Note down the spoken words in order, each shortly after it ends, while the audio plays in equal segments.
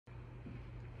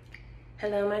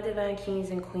Hello, my divine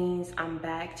kings and queens. I'm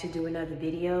back to do another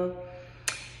video.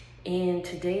 In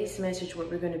today's message, what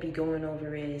we're going to be going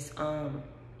over is I'm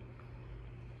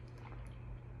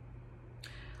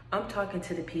talking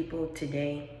to the people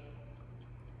today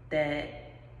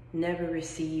that never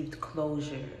received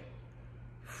closure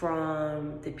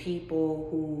from the people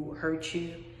who hurt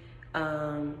you.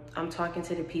 I'm talking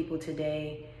to the people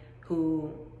today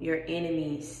who your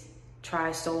enemies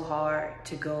try so hard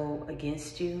to go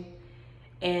against you.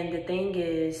 And the thing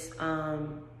is,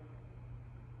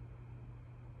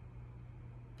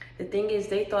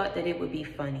 they thought that it would be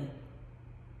funny.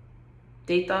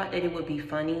 They thought that it would be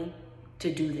funny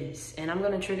to do this. And I'm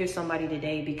gonna trigger somebody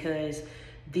today because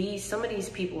some of these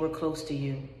people were close to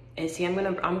you. And see, I'm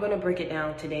gonna break it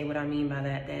down today. What I mean by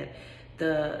that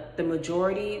the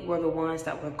majority were the ones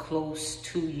that were close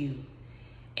to you.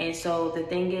 And so the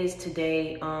thing is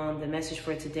today, the message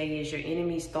for today is your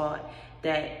enemies thought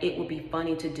that it would be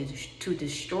funny to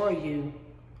destroy you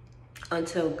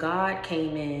until God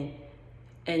came in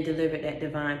and delivered that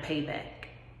divine payback.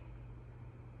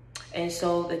 And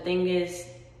so the thing is,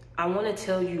 I want to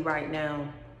tell you right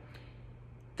now,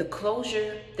 the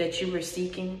closure that you were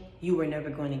seeking, you were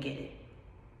never going to get it.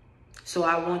 So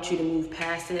I want you to move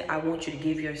past it. I want you to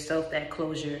give yourself that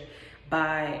closure.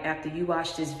 After you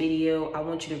watch this video, I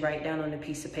want you to write down on a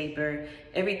piece of paper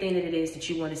everything that it is that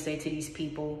you want to say to these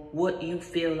people, what you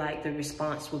feel like the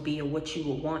response would be or what you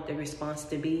would want the response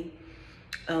to be.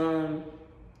 And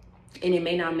it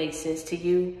may not make sense to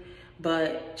you,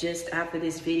 but just after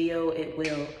this video, it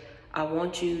will. I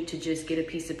want you to just get a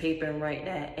piece of paper and write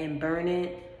that and burn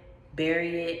it,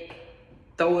 bury it,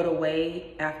 throw it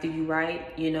away after you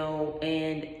write,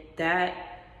 and that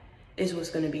is what's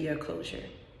going to be your closure.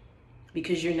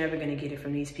 Because you're never going to get it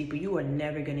from these people. You are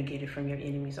never going to get it from your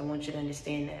enemies. I want you to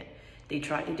understand that. They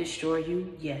tried to destroy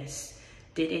you? Yes.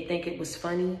 Did they think it was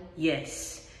funny?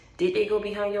 Yes. Did they go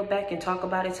behind your back and talk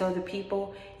about it to other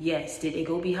people? Yes. Did they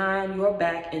go behind your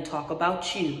back and talk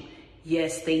about you?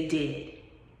 Yes, they did.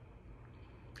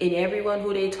 And everyone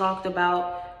who they talked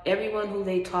about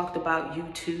you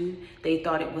to, they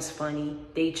thought it was funny.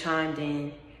 They chimed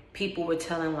in. People were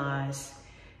telling lies.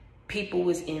 People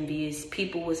was envious.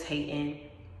 People was hating.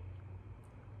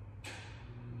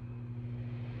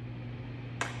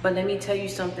 But let me tell you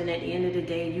something. At the end of the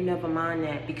day, you never mind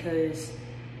that, because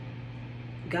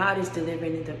God is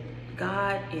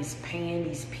God is paying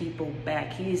these people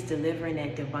back. He is delivering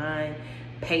that divine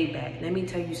payback. Let me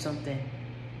tell you something.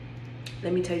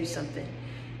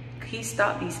 He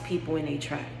stopped these people in their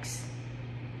tracks.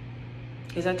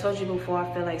 As I told you before,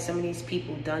 I feel like some of these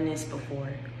people done this before.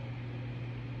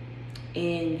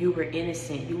 And you were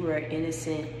innocent. You were an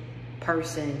innocent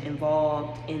person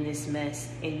involved in this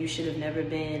mess, and you should have never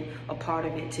been a part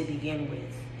of it to begin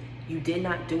with. You did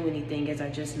not do anything, as I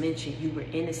just mentioned. You were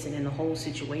innocent in the whole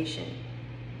situation.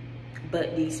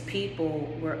 But these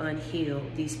people were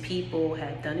unhealed. These people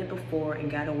had done it before and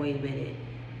got away with it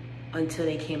until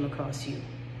they came across you.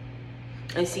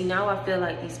 And see, now I feel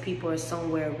like these people are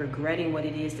somewhere regretting what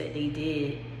it is that they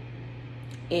did.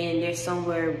 And they're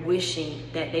somewhere wishing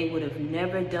that they would have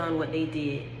never done what they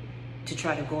did to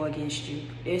try to go against you.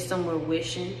 They're somewhere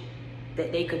wishing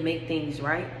that they could make things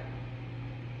right.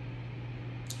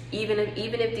 Even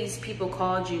if these people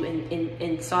called you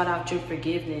and sought out your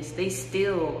forgiveness, they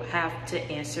still have to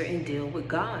answer and deal with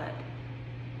God.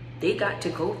 They got to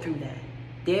go through that.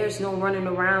 There's no running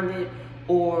around it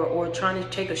or trying to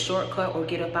take a shortcut or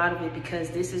get up out of it, because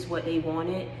this is what they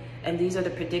wanted. And these are the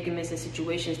predicaments and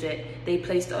situations that they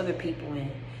placed other people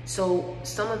in. So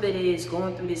some of it is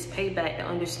going through this payback to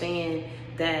understand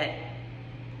that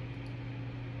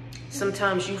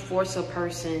sometimes you force a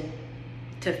person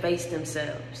to face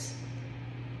themselves.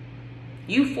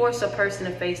 You force a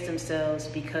person to face themselves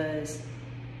because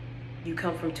you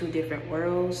come from two different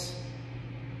worlds.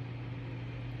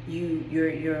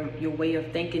 Your way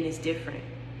of thinking is different.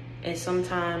 And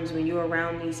sometimes when you're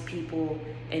around these people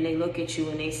and they look at you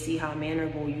and they see how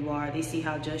mannerable you are, they see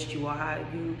how just you are, how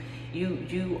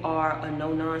you are a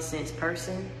no-nonsense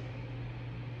person,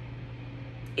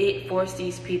 it forced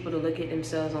these people to look at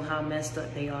themselves on how messed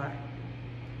up they are.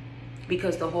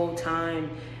 Because the whole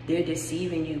time they're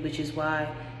deceiving you, which is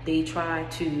why they try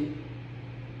to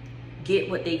get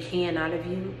what they can out of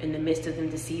you in the midst of them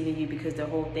deceiving you, because the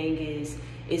whole thing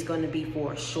is going to be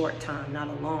for a short time, not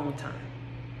a long time.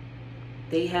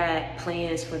 They had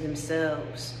plans for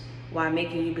themselves while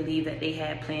making you believe that they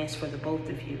had plans for the both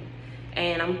of you.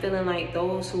 And I'm feeling like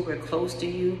those who were close to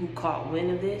you, who caught wind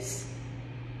of this,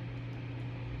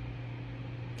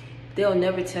 they'll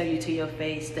never tell you to your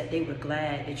face that they were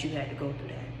glad that you had to go through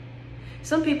that.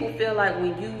 Some people feel like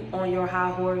when you on your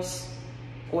high horse,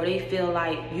 or they feel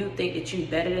like you think that you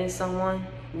better than someone,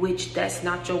 which that's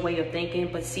not your way of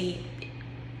thinking. But see,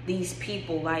 these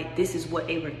people, like, this is what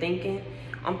they were thinking.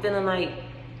 I'm feeling like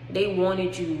they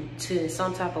wanted you to, in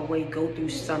some type of way, go through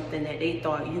something that they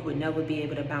thought you would never be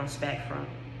able to bounce back from.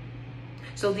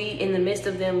 So in the midst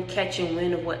of them catching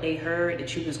wind of what they heard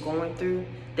that you was going through,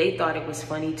 they thought it was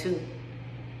funny too.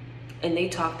 And they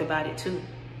talked about it too.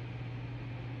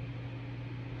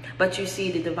 But you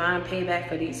see, the divine payback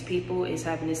for these people is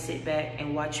having to sit back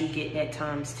and watch you get that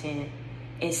times 10.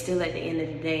 And still at the end of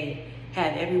the day,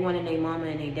 have everyone and their mama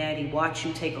and their daddy watch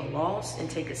you take a loss and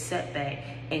take a setback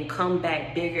and come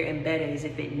back bigger and better as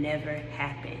if it never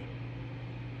happened.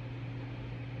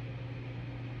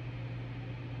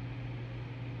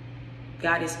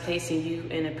 God is placing you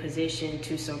in a position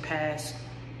to surpass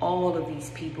all of these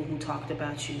people who talked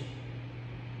about you.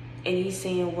 And he's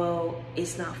saying, well,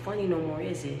 it's not funny no more,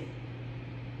 is it?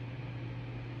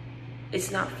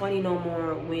 It's not funny no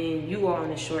more when you are on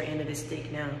the short end of the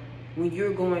stick now. When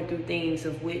you're going through things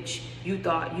of which you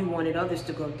thought you wanted others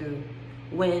to go through.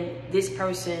 When this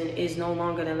person is no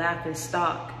longer the laughing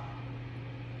stock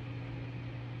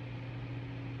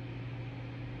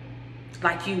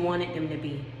like you wanted them to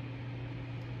be.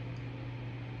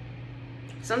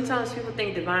 Sometimes people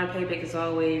think divine payback is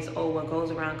always, oh, what goes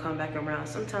around come back around.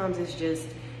 Sometimes it's just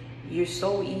you're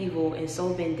so evil and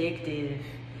so vindictive.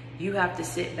 You have to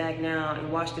sit back now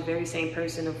and watch the very same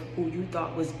person of who you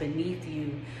thought was beneath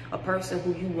you, a person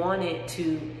who you wanted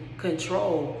to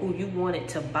control, who you wanted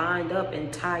to bind up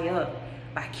and tie up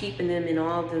by keeping them in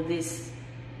all of this,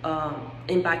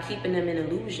 and by keeping them in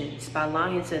illusions, by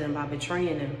lying to them, by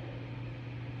betraying them.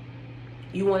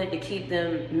 You wanted to keep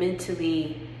them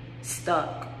mentally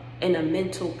stuck in a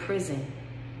mental prison.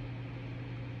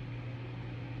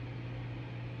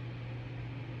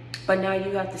 But now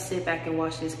you have to sit back and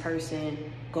watch this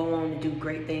person go on to do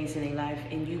great things in their life,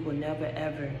 and you will never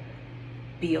ever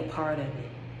be a part of it.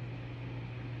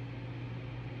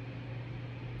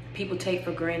 People take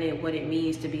for granted what it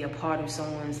means to be a part of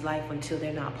someone's life until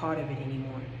they're not part of it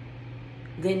anymore.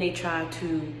 Then they try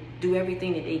to do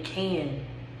everything that they can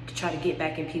to try to get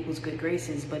back in people's good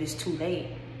graces, but it's too late.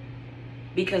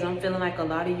 Because I'm feeling like a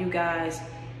lot of you guys,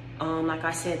 like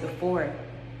I said before,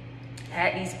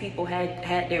 had these people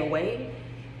had their way,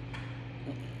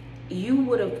 you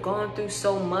would have gone through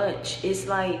so much. It's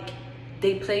like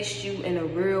they placed you in a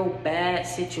real bad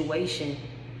situation,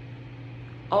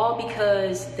 all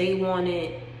because they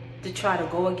wanted to try to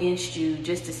go against you,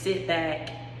 just to sit back,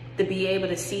 to be able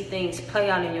to see things play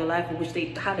out in your life, what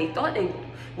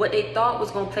they thought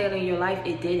was going to play out in your life,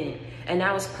 it didn't, and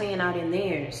now it's playing out in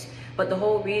theirs. But the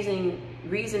whole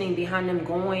reasoning behind them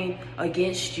going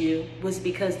against you was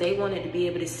because they wanted to be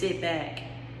able to sit back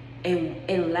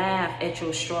and laugh at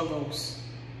your struggles.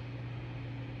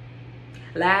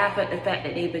 Laugh at the fact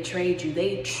that they betrayed you.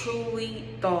 They truly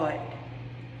thought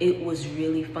it was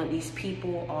really fun. These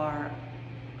people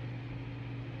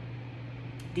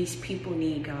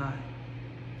need God.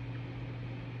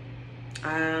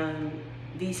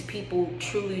 These people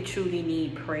truly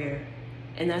need prayer.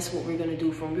 And that's what we're going to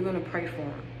do for them. We're going to pray for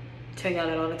them. Tell y'all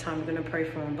that all the time. We're going to pray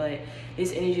for them. But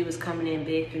this energy was coming in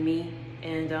big for me.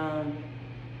 And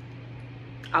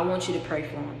I want you to pray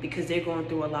for them because they're going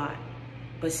through a lot.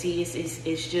 But see,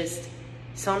 it's just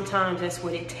sometimes that's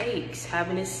what it takes.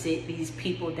 Having to sit these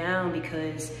people down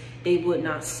because they would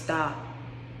not stop.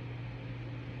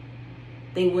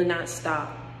 They would not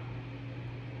stop.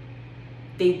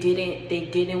 They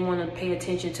didn't want to pay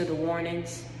attention to the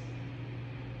warnings.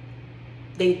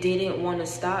 They didn't want to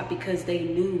stop because they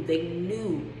knew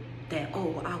that,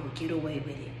 oh, I would get away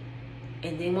with it.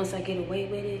 And then once I get away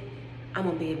with it, I'm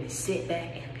going to be able to sit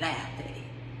back and laugh at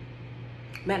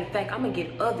it. Matter of fact, I'm going to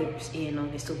get others in on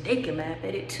it so they can laugh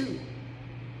at it too.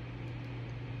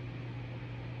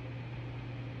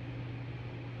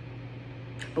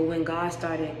 But when God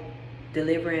started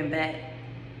delivering back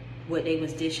what they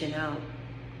was dishing out,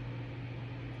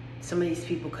 some of these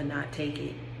people could not take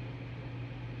it.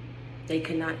 They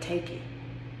could not take it.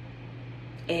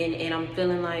 And I'm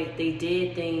feeling like they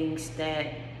did things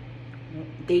that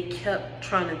they kept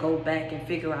trying to go back and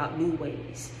figure out new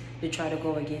ways to try to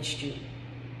go against you.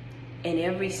 And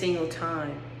every single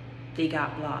time they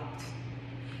got blocked.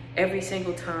 Every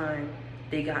single time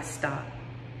they got stopped.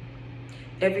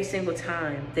 Every single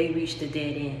time they reached a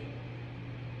dead end.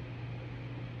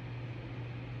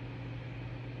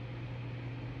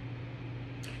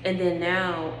 And then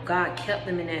now God kept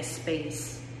them in that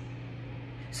space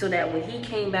so that when he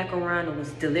came back around and was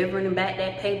delivering them back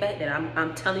that payback that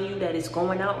I'm telling you that is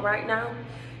going out right now,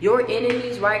 Your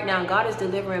enemies right now, God is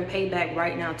delivering payback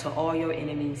right now to all your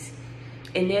enemies.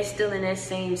 And they're still in that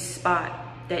same spot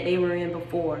that they were in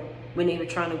before when they were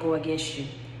trying to go against you.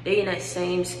 They in that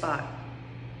same spot.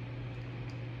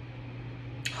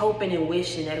 Hoping and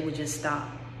wishing that it would just stop.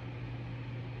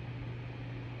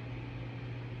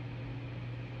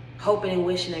 Hoping and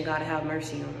wishing that God would have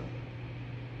mercy on them.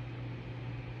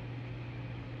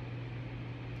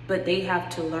 But they have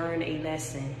to learn a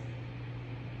lesson.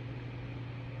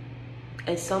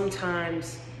 And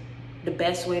sometimes the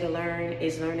best way to learn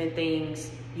is learning things,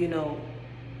 you know,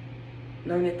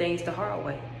 learning things the hard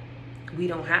way. We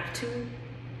don't have to.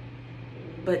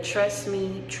 But trust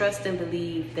me, trust and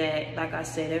believe that, like I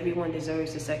said, everyone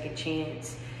deserves a second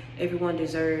chance. Everyone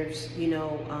deserves, you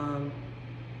know,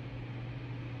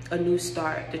 a new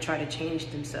start to try to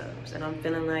change themselves. And I'm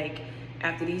feeling like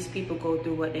after these people go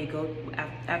through what they go through,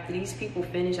 after these people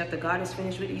finish, after God is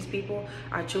finished with these people,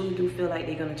 I truly do feel like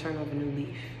they're going to turn over a new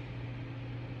leaf.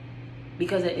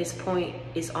 Because at this point,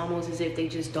 it's almost as if they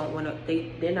just don't want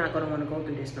to, they're not going to want to go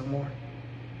through this no more.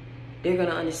 They're going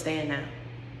to understand now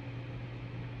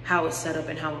how it's set up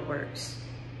and how it works.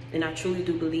 And I truly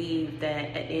do believe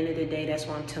that at the end of the day, that's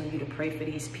why I'm telling you to pray for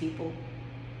these people.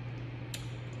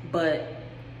 But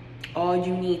all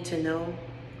you need to know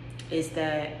is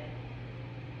that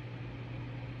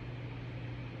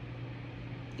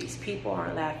these people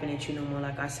aren't laughing at you no more.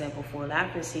 Like I said before,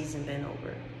 laughing season been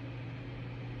over.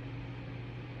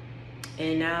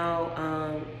 And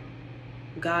now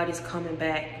God is coming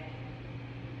back.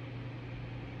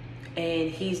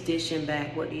 And he's dishing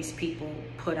back what these people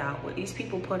put out. What these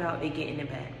people put out, they're getting it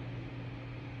back.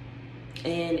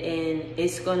 And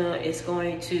it's going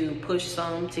to push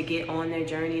some to get on their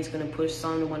journey. It's going to push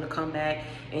some to want to come back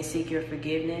and seek your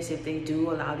forgiveness if they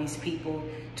do allow these people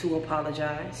to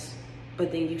apologize.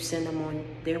 But then you send them on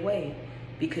their way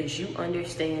because you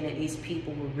understand that these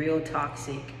people were real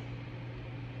toxic.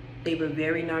 They were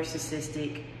very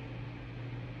narcissistic.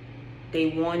 They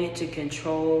wanted to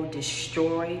control,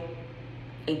 destroy,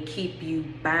 and keep you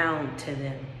bound to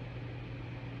them.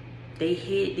 They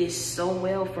hid this so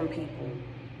well from people.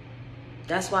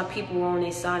 That's why people were on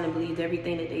their side and believed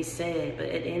everything that they said. But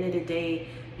at the end of the day,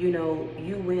 you know,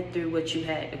 you went through what you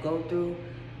had to go through.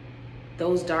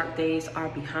 Those dark days are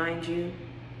behind you.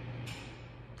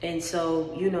 And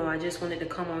so, you know, I just wanted to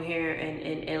come on here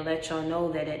and let y'all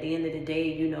know that at the end of the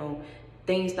day, you know,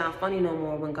 things not funny no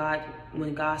more when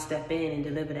God step in and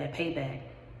deliver that payback.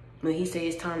 When he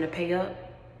says it's time to pay up,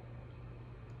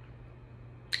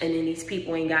 and then these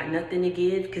people ain't got nothing to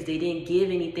give because they didn't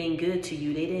give anything good to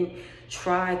you. They didn't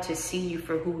try to see you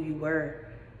for who you were.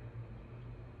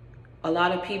 A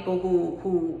lot of people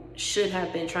who should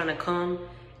have been trying to come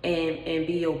and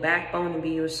be your backbone and be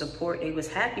your support, they was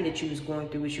happy that you was going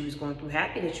through what you was going through.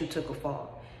 Happy that you took a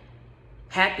fall.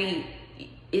 Happy,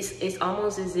 it's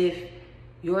almost as if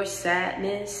your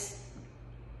sadness,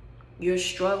 your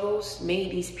struggles made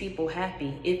these people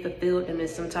happy. It fulfilled them in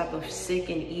some type of sick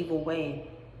and evil way.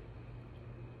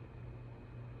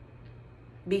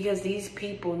 Because these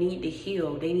people need to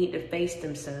heal. They need to face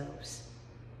themselves.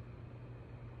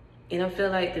 And I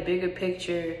feel like the bigger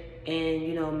picture and,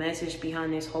 you know, message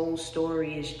behind this whole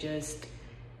story is just,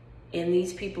 and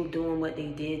these people doing what they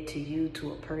did to you,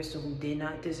 to a person who did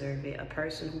not deserve it, a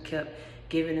person who kept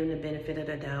giving them the benefit of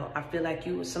the doubt. I feel like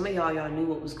some of y'all knew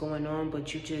what was going on,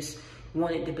 but you just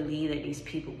wanted to believe that these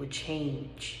people would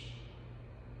change.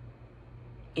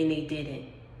 And they didn't.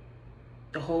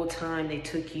 The whole time they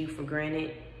took you for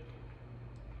granted.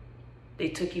 They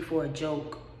took you for a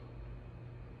joke.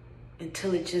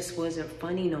 Until it just wasn't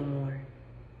funny no more.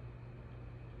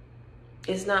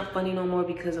 It's not funny no more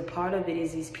because a part of it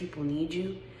is these people need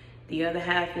you. The other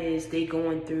half is they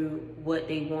going through what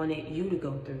they wanted you to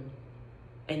go through.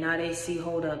 And now they see,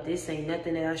 hold up, this ain't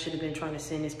nothing that I should have been trying to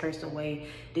send this person away.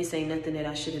 This ain't nothing that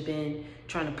I should have been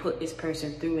trying to put this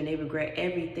person through. And they regret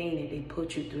everything that they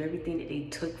put you through, everything that they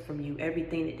took from you,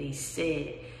 everything that they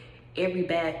said, every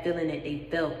bad feeling that they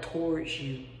felt towards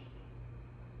you.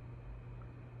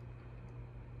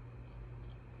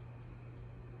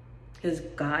 Because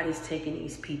God is taking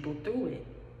these people through it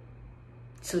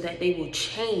so that they will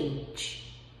change.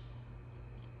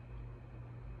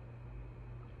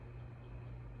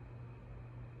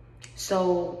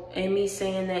 So, in me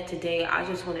saying that today, I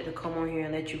just wanted to come on here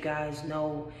and let you guys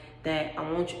know that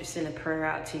I want you to send a prayer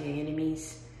out to your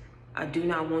enemies. I do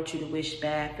not want you to wish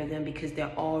bad for them because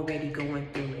they're already going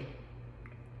through it.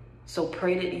 So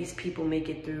pray that these people make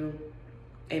it through,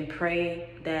 and pray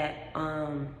that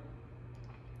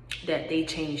that they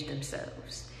change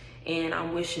themselves. And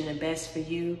I'm wishing the best for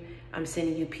you. I'm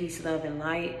sending you peace, love, and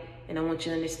light. And I want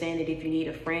you to understand that if you need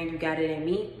a friend, you got it in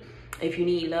me. If you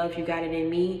need love, you got it in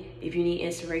me. If you need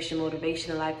inspiration,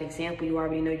 motivation, a life example, you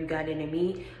already know you got it in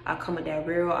me. I come with that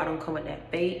real. I don't come with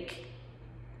that fake.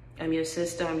 I'm your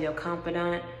sister. I'm your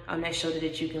confidant. I'm that shoulder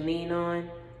that you can lean on.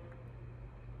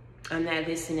 I'm that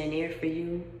listening ear for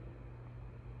you.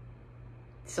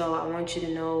 So I want you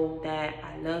to know that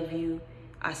I love you.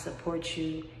 I support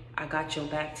you. I got your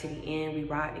back to the end. We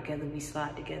ride together. We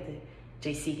slide together.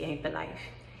 JC Gang for life.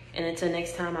 And until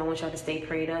next time, I want y'all to stay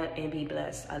prayed up and be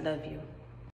blessed. I love you.